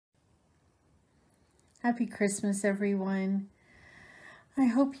Happy Christmas, everyone. I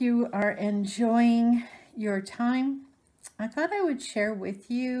hope you are enjoying your time. I thought I would share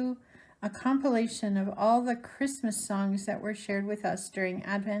with you a compilation of all the Christmas songs that were shared with us during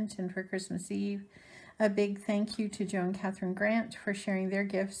Advent and for Christmas Eve. A big thank you to Joe and Catherine Grant for sharing their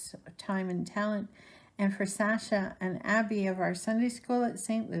gifts, time, and talent, and for Sasha and Abby of our Sunday School at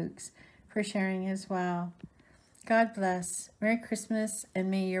St. Luke's for sharing as well. God bless. Merry Christmas,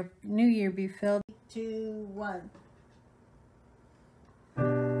 and may your new year be filled. 2, 1.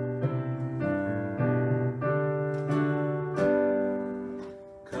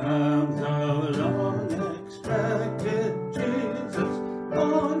 Come the long-expected Jesus,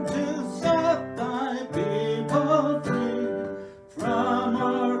 born to set thy people free. From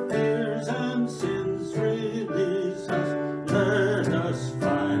our fears and sins release us, let us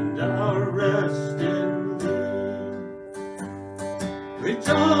find our rest in thee.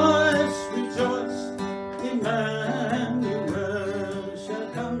 Rejoice, rejoice, Emmanuel shall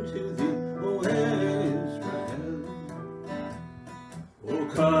come to thee, O Israel. O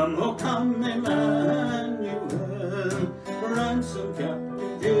come, Emmanuel, ransom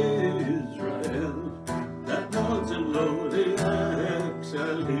captive Israel, that mourns in lowly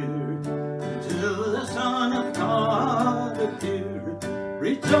exile here, until the Son of God appear.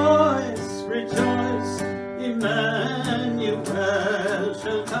 Rejoice, rejoice, Emmanuel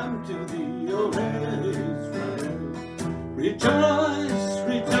shall come to thee, O Israel. Rejoice,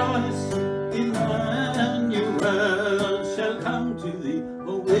 rejoice, Emmanuel shall come to thee,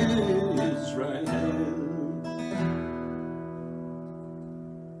 O Israel.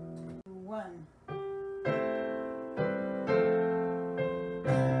 1.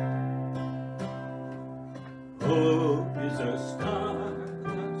 Hope is a star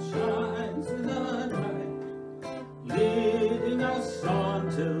that shines in the night, leading us on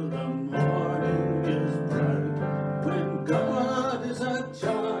till the morning is bright. When God is a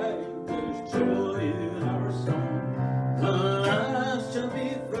child, there's joy in our song. The last shall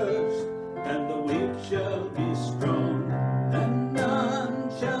be first, and the weak shall be strong, and none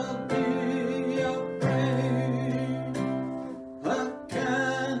shall be afraid. A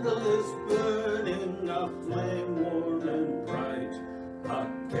candle is burning, a flame warm and bright, a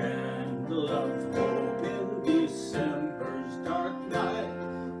candle of hope in December's dark night,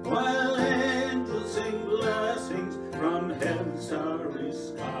 while angels sing blessings from heaven's starry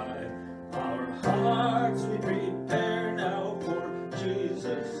sky. Our hearts we prepare now, for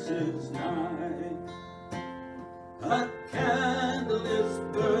Jesus is nigh. A candle is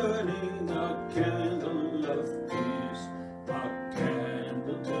burning, a candle of peace, a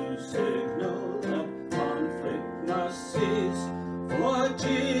candle to signal that conflict must cease. For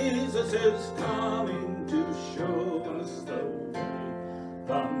Jesus is coming to show us the way,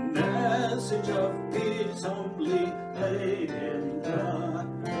 a message of peace humbly laid in the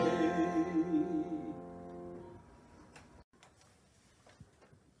hay.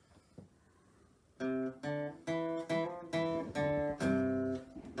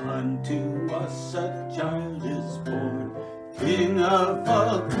 Unto us a child is born, King of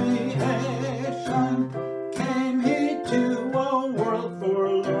all creation. Came he to a world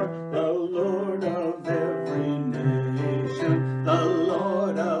forlorn, the Lord of every nation, the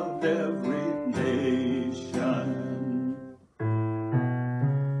Lord of every nation.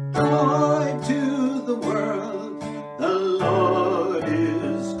 Joy to the world, the Lord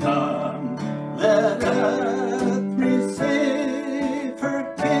is come. Let earth receive her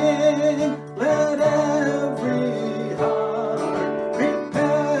King, let every heart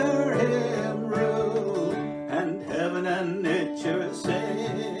prepare him rule, and heaven and nature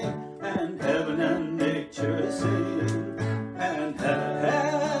sing, and heaven and nature sing, and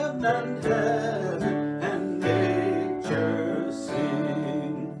heaven and nature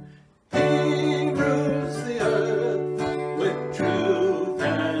sing. He rules the earth with truth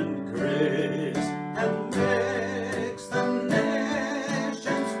and grace, and makes the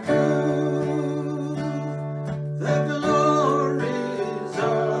nations prove the glories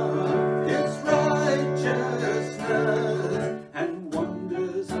of his righteousness, and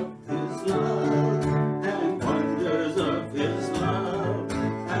wonders of his love, and wonders of his love,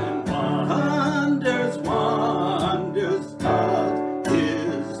 and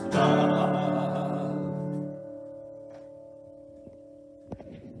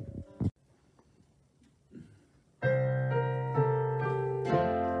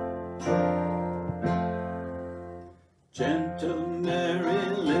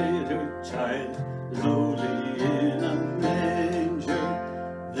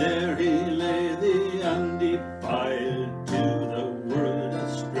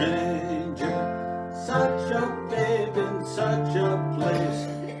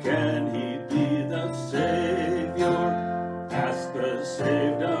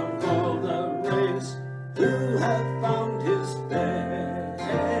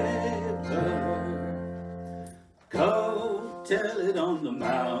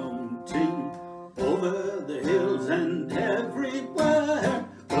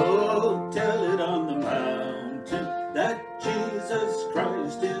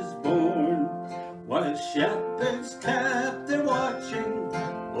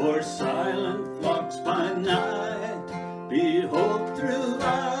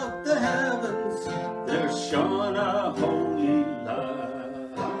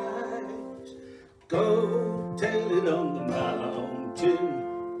Go tell it on the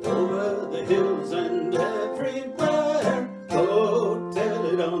mountain, over the hills and everywhere. Go tell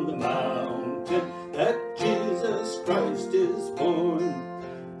it on the mountain that Jesus Christ is born.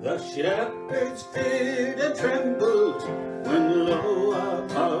 The shepherds feared and trembled when low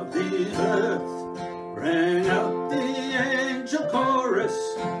above the earth rang out the angel chorus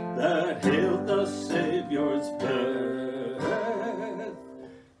that hailed the Savior's birth.